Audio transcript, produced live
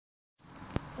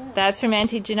That's from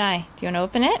Auntie Janai. Do you want to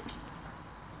open it?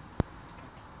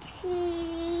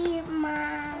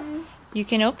 Mom. You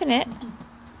can open it.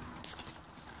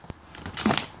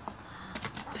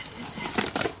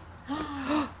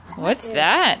 What's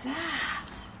that?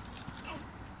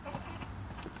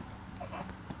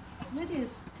 What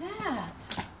is that?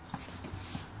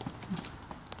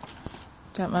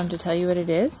 Do you want Mom to tell you what it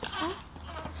is?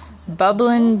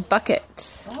 Bubblin'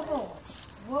 bucket.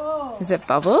 Bubbles. Whoa. Is it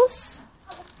bubbles?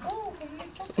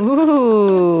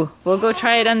 Ooh, we'll go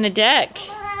try it on the deck.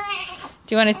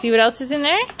 Do you want to see what else is in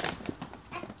there?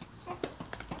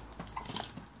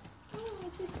 Oh,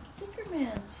 it's just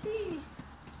Stickerman. See?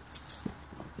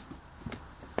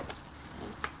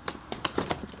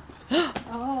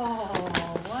 Oh,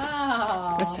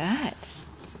 wow. What's that?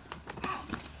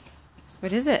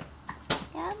 What is it?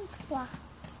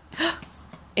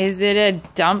 Is it a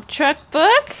dump truck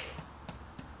book?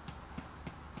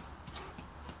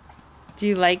 Do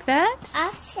you like that?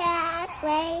 A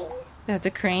crane. That's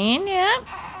a crane, yeah.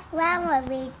 Mama,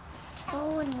 we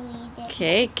told me that.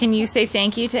 Okay, can you say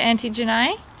thank you to Auntie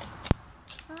Janai?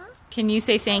 Huh? Can you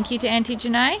say thank you to Auntie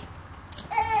Janai?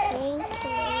 Thank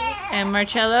you. And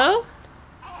Marcello?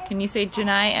 Can you say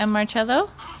Janai and Marcello?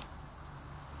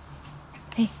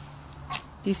 Hey,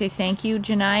 do you say thank you,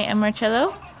 Janai and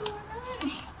Marcello?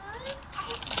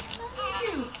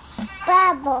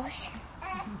 Bubbles.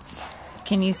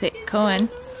 Can you say, Cohen,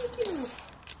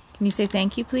 can you say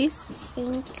thank you, please?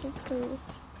 Thank you,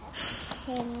 please.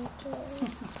 Thank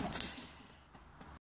you.